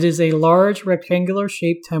 It is a large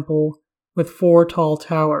rectangular-shaped temple with 4 tall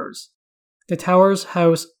towers. The towers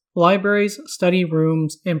house libraries, study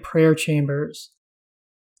rooms, and prayer chambers.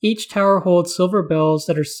 Each tower holds silver bells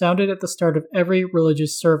that are sounded at the start of every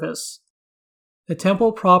religious service. The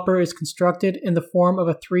temple proper is constructed in the form of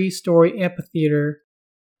a 3-story amphitheater,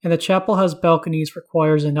 and the chapel has balconies for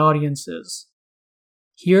choirs and audiences.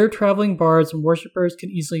 Here, traveling bards and worshippers can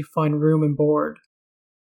easily find room and board.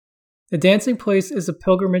 The dancing place is a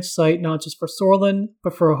pilgrimage site not just for Sorlin,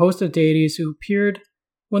 but for a host of deities who appeared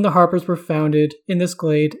when the Harpers were founded in this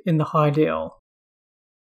glade in the Highdale.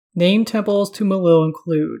 Named temples to Melil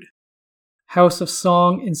include House of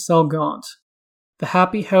Song in Selgaunt, the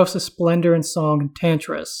Happy House of Splendor and Song in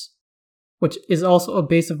Tantris, which is also a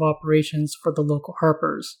base of operations for the local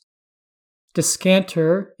Harpers,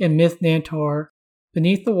 Descanter in Myth Nantar,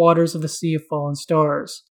 beneath the waters of the Sea of Fallen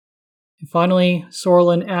Stars, and finally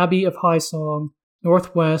Sorlin Abbey of High Song,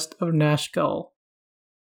 northwest of Nashgull.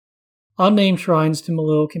 Unnamed shrines to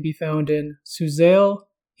Melil can be found in Suzail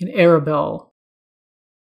and Arabel.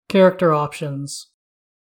 Character options.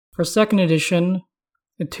 For 2nd edition,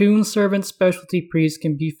 the Toon Servant Specialty Priest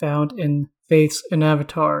can be found in Faiths and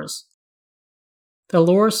Avatars. The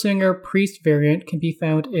Lore Singer Priest variant can be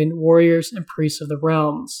found in Warriors and Priests of the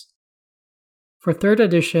Realms. For 3rd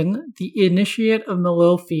edition, the Initiate of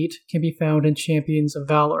Melil feat can be found in Champions of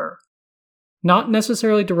Valor. Not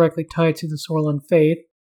necessarily directly tied to the Sorlin faith,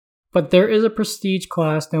 but there is a prestige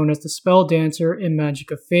class known as the Spell Dancer in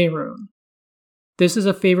Magic of Faerun. This is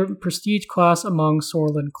a favorite prestige class among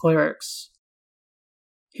Sorlin clerics.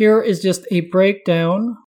 Here is just a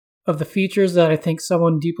breakdown of the features that I think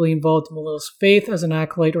someone deeply involved in Melil's faith as an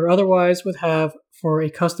acolyte or otherwise would have for a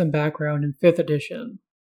custom background in 5th edition.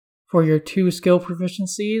 For your 2 skill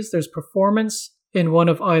proficiencies, there's performance in one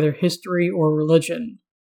of either history or religion.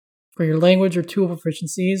 For your language or tool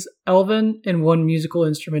proficiencies, Elven and 1 musical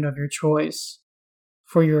instrument of your choice.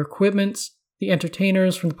 For your equipment, the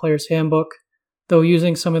entertainers from the Player's Handbook, though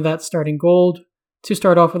using some of that starting gold to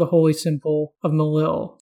start off with a Holy Symbol of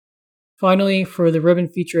Melil. Finally, for the ribbon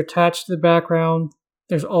feature attached to the background,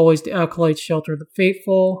 there's always the Acolyte's Shelter of the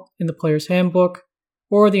Faithful in the Player's Handbook,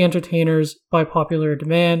 or the Entertainers by popular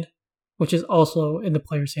demand, which is also in the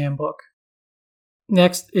Player's Handbook.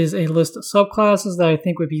 Next is a list of subclasses that I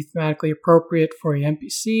think would be thematically appropriate for a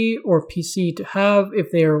NPC or PC to have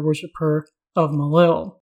if they are a worshipper of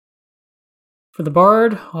Melil. For the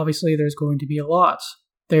Bard, obviously there's going to be a lot.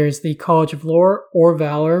 There's the College of Lore or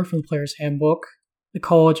Valor from the Player's Handbook, the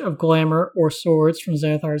College of Glamour or Swords from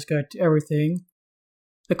Xanathar's Guide to Everything,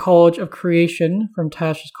 the College of Creation from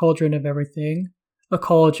Tasha's Cauldron of Everything, a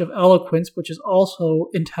College of Eloquence, which is also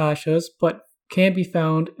in Tasha's, but can be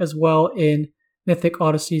found as well in Mythic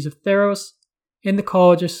Odysseys of Theros, and the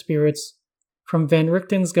College of Spirits from Van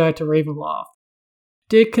Richten's Guide to Ravenloft.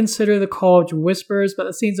 Did consider the College of Whispers, but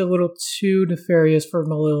that seems a little too nefarious for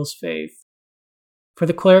Melil's faith. For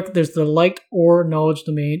the Cleric, there's the Light or Knowledge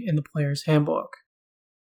domain in the Player's Handbook.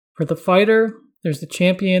 For the Fighter, there's the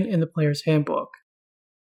Champion in the Player's Handbook.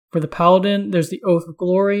 For the Paladin, there's the Oath of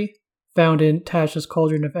Glory, found in Tasha's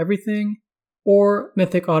Cauldron of Everything, or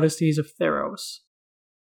Mythic Odysseys of Theros.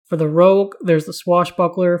 For the Rogue, there's the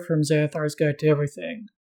Swashbuckler from Xanathar's Guide to Everything.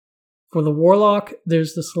 For the Warlock,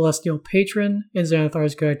 there's the Celestial Patron in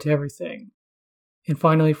Xanathar's Guide to Everything. And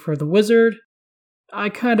finally, for the Wizard, I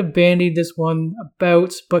kind of bandied this one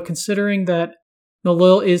about, but considering that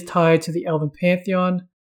Melil is tied to the Elven Pantheon,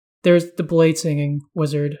 there's the Blade Singing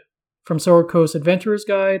Wizard from Sword Coast Adventurer's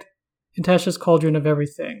Guide and Tasha's Cauldron of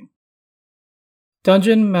Everything.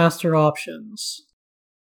 Dungeon Master Options.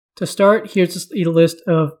 To start, here's just a list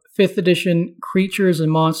of 5th edition creatures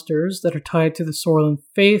and monsters that are tied to the Sorlin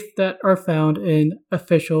faith that are found in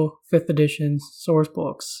official 5th edition source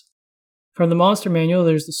books. From the monster manual,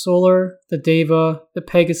 there's the Solar, the Deva, the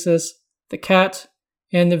Pegasus, the Cat,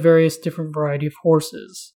 and the various different variety of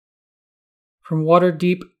horses. From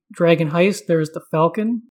Waterdeep Dragon Heist, there's the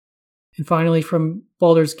Falcon. And finally, from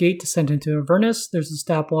Baldur's Gate Descent into Avernus, there's the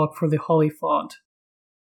stat block for the Hollyphant.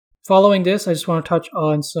 Following this, I just want to touch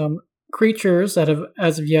on some creatures that have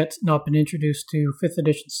as of yet not been introduced to 5th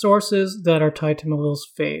edition sources that are tied to Melil's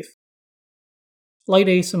faith. Light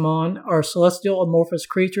Asimon are celestial amorphous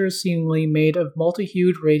creatures seemingly made of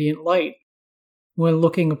multi-hued radiant light. When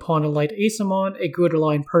looking upon a Light Asimon, a good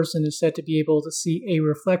aligned person is said to be able to see a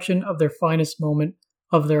reflection of their finest moment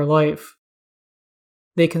of their life.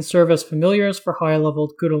 They can serve as familiars for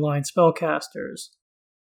high-leveled good aligned spellcasters.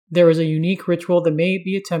 There is a unique ritual that may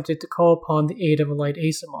be attempted to call upon the aid of a Light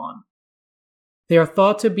Asimon. They are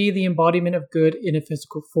thought to be the embodiment of good in a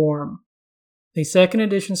physical form. The 2nd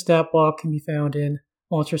edition stat block can be found in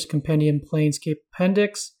Monstrous Compendium Planescape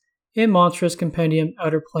Appendix and Monstrous Compendium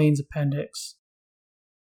Outer Planes Appendix.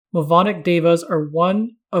 Mavonic Devas are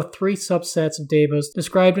one of 3 subsets of Devas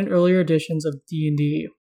described in earlier editions of D&D.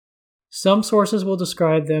 Some sources will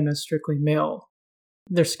describe them as strictly male.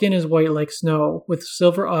 Their skin is white like snow, with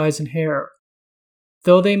silver eyes and hair,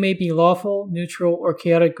 though they may be lawful, neutral, or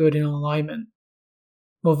chaotic good in alignment.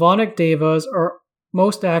 Mavonic Devas are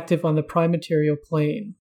most active on the prime material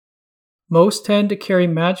plane. Most tend to carry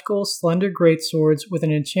magical, slender greatswords with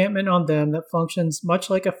an enchantment on them that functions much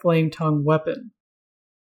like a flame-tongued weapon.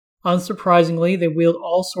 Unsurprisingly, they wield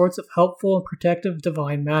all sorts of helpful and protective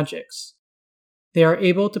divine magics. They are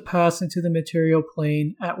able to pass into the material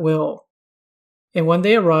plane at will, and when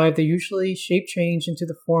they arrive, they usually shape-change into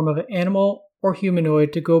the form of an animal or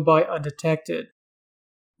humanoid to go by undetected.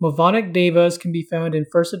 Movonic Devas can be found in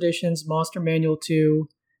 1st edition's Monster Manual 2,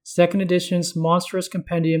 2nd edition's Monstrous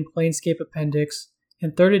Compendium Planescape Appendix,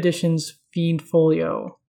 and 3rd edition's Fiend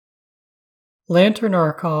Folio. Lantern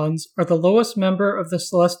Archons are the lowest member of the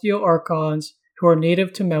Celestial Archons who are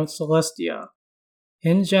native to Mount Celestia.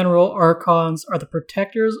 In general, Archons are the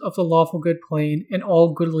protectors of the lawful good plane and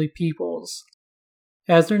all goodly peoples.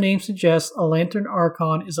 As their name suggests, a Lantern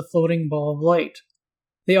Archon is a floating ball of light.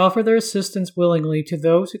 They offer their assistance willingly to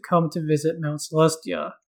those who come to visit Mount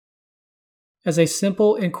Celestia. As a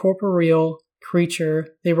simple, incorporeal creature,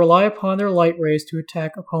 they rely upon their light rays to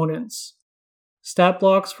attack opponents. Stat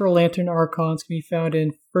blocks for Lantern Archons can be found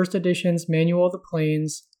in 1st edition's Manual of the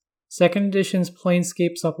Planes, 2nd edition's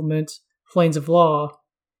Planescape Supplement, Planes of Law,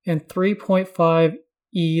 and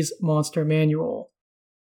 3.5e's Monster Manual.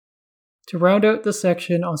 To round out the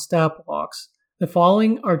section on stat blocks, the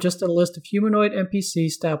following are just a list of humanoid NPC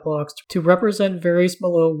stat blocks to represent various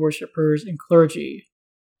Malo worshippers and clergy.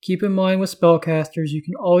 Keep in mind with spellcasters, you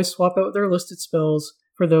can always swap out their listed spells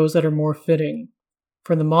for those that are more fitting.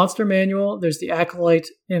 From the Monster Manual, there's the Acolyte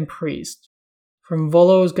and Priest. From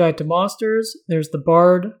Volo's Guide to Monsters, there's the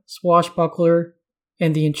Bard, Swashbuckler,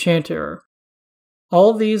 and the Enchanter. All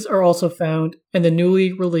of these are also found in the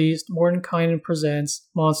newly released Mordenkainen Presents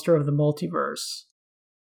Monster of the Multiverse.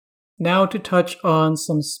 Now to touch on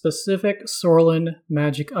some specific Sorlin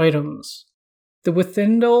magic items. The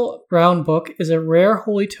Withindel Brown Book is a rare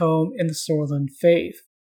holy tome in the Sorlin faith.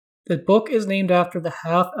 The book is named after the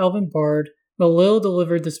half-elven bard Malil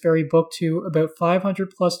delivered this very book to about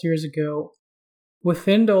 500 plus years ago.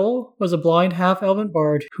 Withindel was a blind half-elven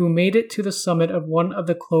bard who made it to the summit of one of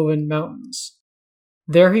the Cloven Mountains.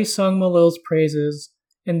 There he sung Malil's praises,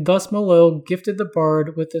 and thus Malil gifted the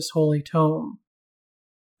bard with this holy tome.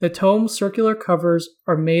 The tome's circular covers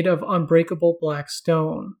are made of unbreakable black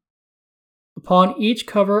stone. Upon each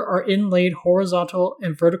cover are inlaid horizontal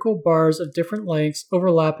and vertical bars of different lengths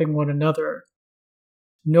overlapping one another.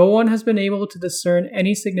 No one has been able to discern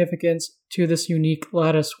any significance to this unique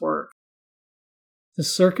lattice work. The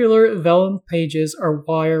circular vellum pages are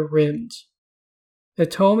wire-rimmed. The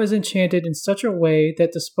tome is enchanted in such a way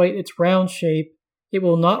that despite its round shape, it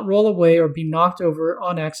will not roll away or be knocked over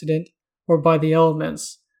on accident or by the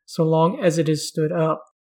elements, so long as it is stood up,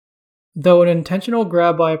 though an intentional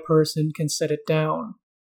grab by a person can set it down.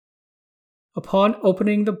 Upon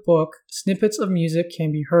opening the book, snippets of music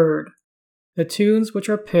can be heard. The tunes which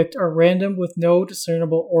are picked are random with no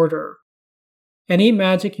discernible order. Any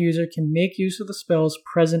magic user can make use of the spells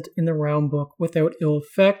present in the round book without ill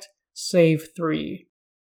effect, save 3.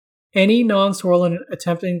 Any non-Sorlin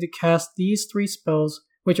attempting to cast these 3 spells,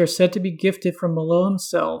 which are said to be gifted from Malil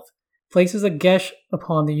himself, places a gesh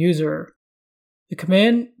upon the user. The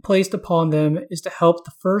command placed upon them is to help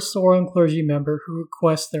the first Sorlin clergy member who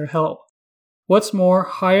requests their help. What's more,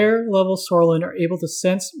 higher level Sorlin are able to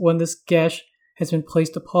sense when this gesh has been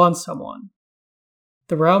placed upon someone.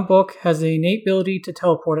 The round book has the innate ability to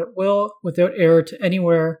teleport at will without error to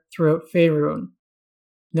anywhere throughout Faerun.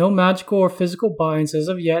 No magical or physical binds as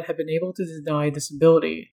of yet have been able to deny this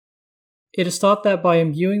ability. It is thought that by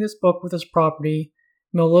imbuing this book with this property,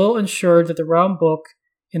 Malil ensured that the round book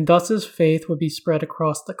and thus his faith would be spread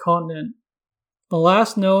across the continent. The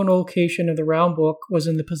last known location of the round book was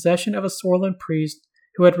in the possession of a Sorlin priest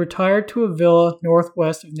who had retired to a villa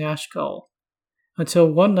northwest of Nashkel, until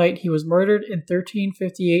one night he was murdered in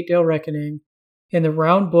 1358 Dale Reckoning, and the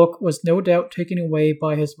round book was no doubt taken away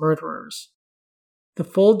by his murderers. The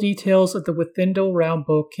full details of the Withindel round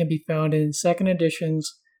book can be found in 2nd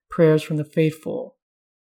edition's Prayers from the Faithful.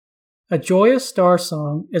 A Joyous Star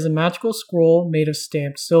Song is a magical scroll made of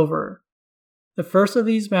stamped silver. The first of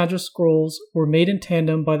these magic scrolls were made in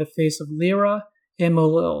tandem by the face of Lyra and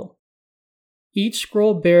Malil. Each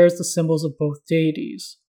scroll bears the symbols of both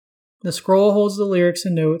deities. The scroll holds the lyrics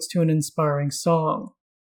and notes to an inspiring song.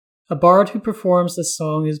 A bard who performs this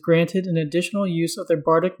song is granted an additional use of their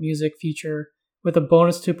bardic music feature with a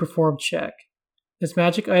bonus to perform check. This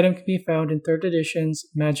magic item can be found in 3rd edition's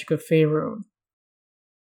Magic of Faerun.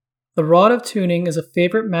 The Rod of Tuning is a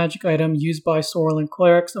favorite magic item used by Sorlin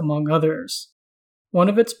clerics among others. One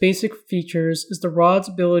of its basic features is the rod's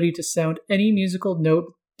ability to sound any musical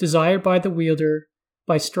note desired by the wielder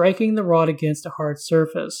by striking the rod against a hard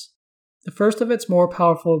surface. The first of its more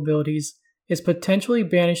powerful abilities is potentially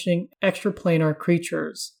banishing extraplanar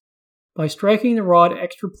creatures. By striking the rod,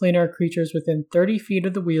 extraplanar creatures within 30 feet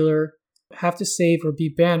of the wheeler have to save or be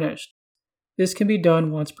banished. This can be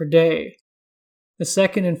done once per day. The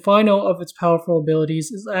second and final of its powerful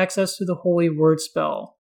abilities is access to the Holy Word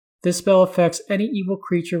spell. This spell affects any evil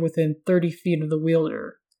creature within 30 feet of the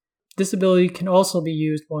wielder. This ability can also be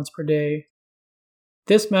used once per day.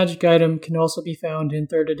 This magic item can also be found in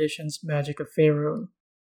 3rd edition's Magic of Faerun.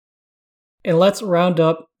 And let's round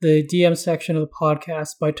up the DM section of the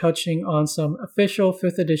podcast by touching on some official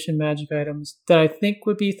 5th edition magic items that I think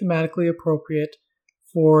would be thematically appropriate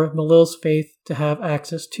for Melil's Faith to have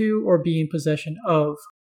access to or be in possession of.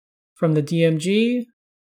 From the DMG,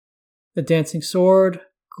 the Dancing Sword,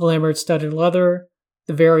 Glamored Studded Leather,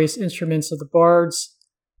 the various instruments of the bards,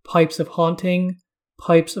 Pipes of Haunting,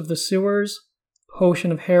 Pipes of the Sewers,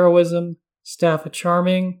 Potion of Heroism, Staff of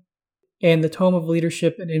Charming, and the Tome of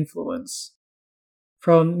Leadership and Influence.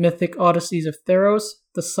 From Mythic Odysseys of Theros,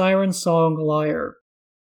 the Siren Song Lyre.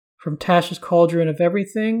 From Tasha's Cauldron of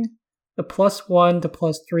Everything, the +1 to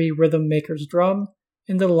 +3 Rhythm Maker's Drum,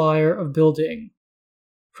 and the Lyre of Building.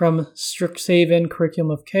 From Strixhaven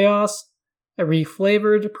Curriculum of Chaos, a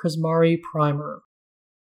reflavored Prismari Primer.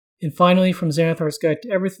 And finally, from Xanathar's Guide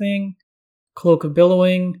to Everything, Cloak of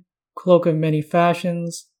Billowing, Cloak of Many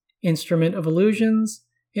Fashions, Instrument of Illusions,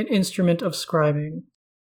 and Instrument of Scribing.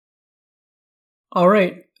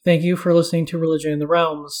 Alright, thank you for listening to Religion in the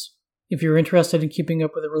Realms. If you're interested in keeping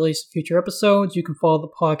up with the release of future episodes, you can follow the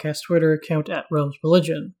podcast Twitter account at Realms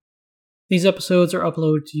Religion. These episodes are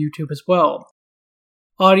uploaded to YouTube as well.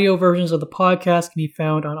 Audio versions of the podcast can be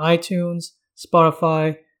found on iTunes,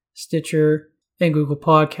 Spotify, Stitcher, and Google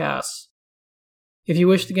Podcasts. If you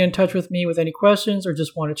wish to get in touch with me with any questions or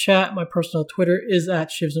just want to chat, my personal Twitter is at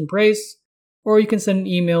ShivsEmbrace, or you can send an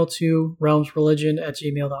email to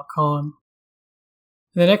realmsreligion@gmail.com.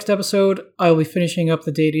 In the next episode, I will be finishing up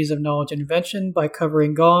the Deities of Knowledge and Invention by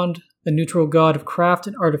covering Gond, the neutral god of craft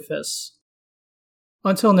and artifice.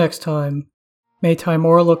 Until next time, may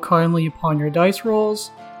Tymora look kindly upon your dice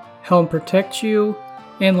rolls, Helm protect you,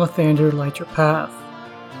 and Lathander light your path.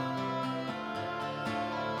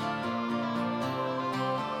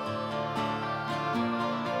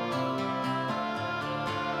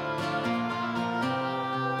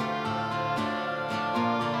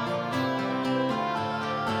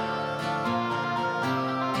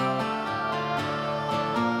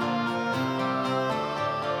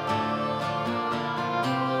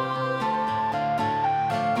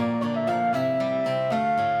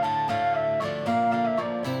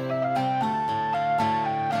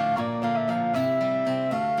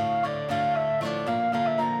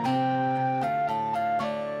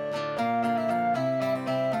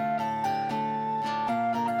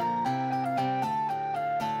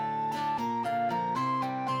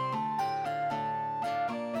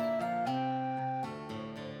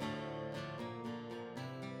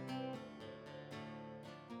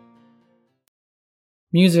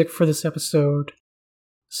 Music for this episode: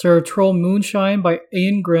 Sir Troll Moonshine by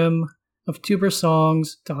Ian Grimm of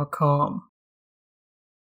tubersongs.com.